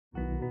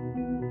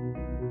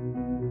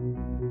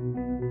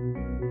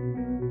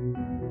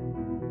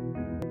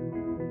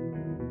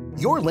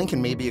Your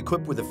Lincoln may be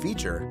equipped with a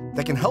feature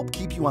that can help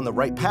keep you on the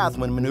right path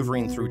when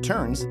maneuvering through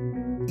turns,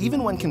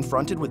 even when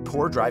confronted with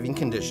poor driving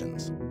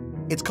conditions.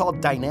 It's called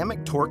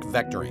dynamic torque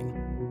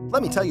vectoring.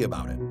 Let me tell you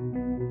about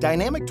it.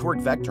 Dynamic torque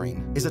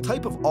vectoring is a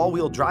type of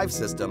all-wheel drive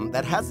system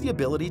that has the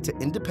ability to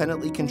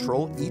independently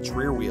control each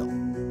rear wheel.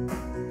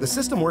 The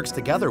system works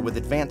together with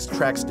advanced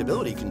track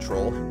stability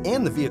control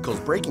and the vehicle's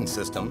braking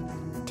system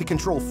to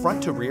control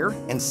front-to-rear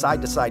and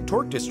side-to-side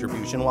torque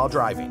distribution while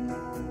driving.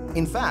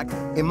 In fact,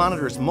 it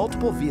monitors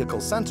multiple vehicle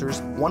sensors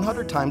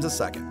 100 times a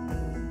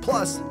second.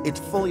 Plus,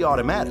 it's fully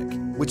automatic,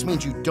 which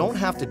means you don't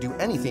have to do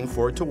anything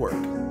for it to work.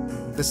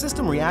 The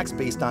system reacts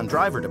based on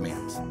driver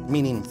demands,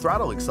 meaning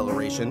throttle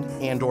acceleration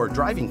and/or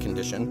driving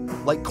condition,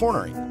 like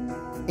cornering.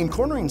 In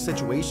cornering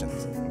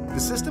situations, the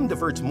system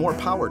diverts more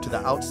power to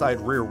the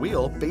outside rear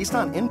wheel based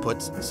on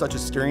inputs such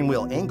as steering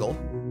wheel angle,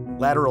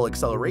 lateral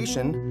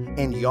acceleration,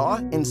 and yaw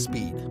and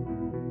speed.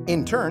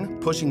 In turn,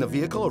 pushing the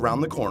vehicle around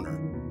the corner,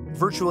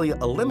 virtually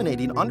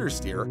eliminating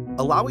understeer,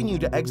 allowing you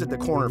to exit the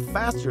corner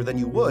faster than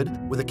you would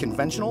with a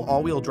conventional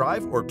all-wheel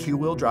drive or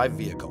two-wheel drive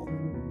vehicle.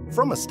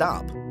 From a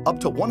stop,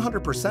 up to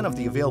 100% of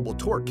the available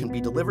torque can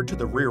be delivered to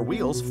the rear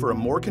wheels for a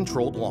more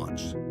controlled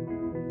launch.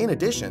 In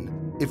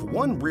addition, if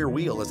one rear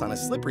wheel is on a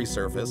slippery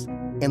surface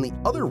and the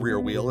other rear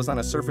wheel is on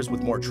a surface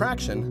with more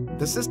traction,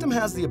 the system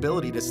has the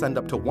ability to send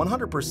up to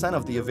 100%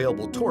 of the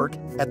available torque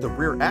at the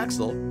rear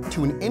axle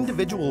to an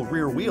individual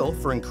rear wheel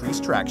for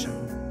increased traction.